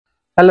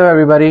Hello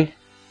everybody.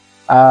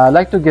 I'd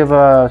like to give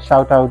a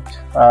shout out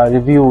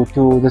review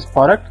to this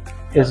product.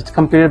 It's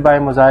completed by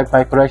Mosaic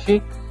by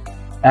Qureshi,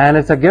 and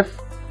it's a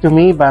gift to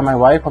me by my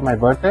wife on my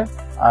birthday.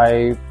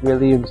 I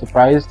really am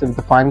surprised with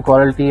the fine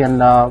quality and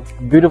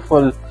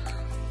beautiful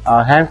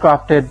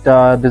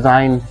handcrafted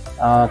design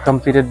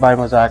completed by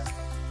Mosaic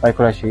by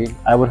Qureshi.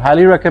 I would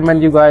highly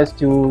recommend you guys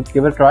to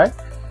give it a try.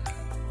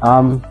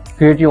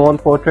 Create your own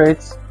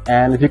portraits,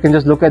 and if you can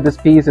just look at this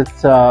piece,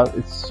 it's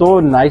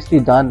so nicely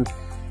done.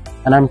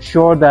 And I'm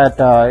sure that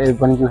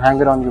when you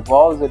hang it on your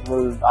walls, it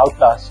will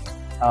outlast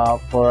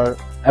for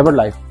ever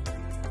life.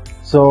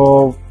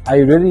 So I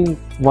really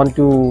want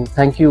to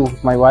thank you,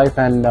 my wife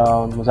and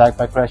Mosaic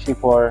by Qureshi,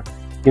 for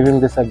giving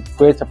this a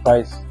great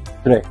surprise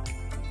today.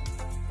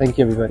 Thank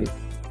you, everybody.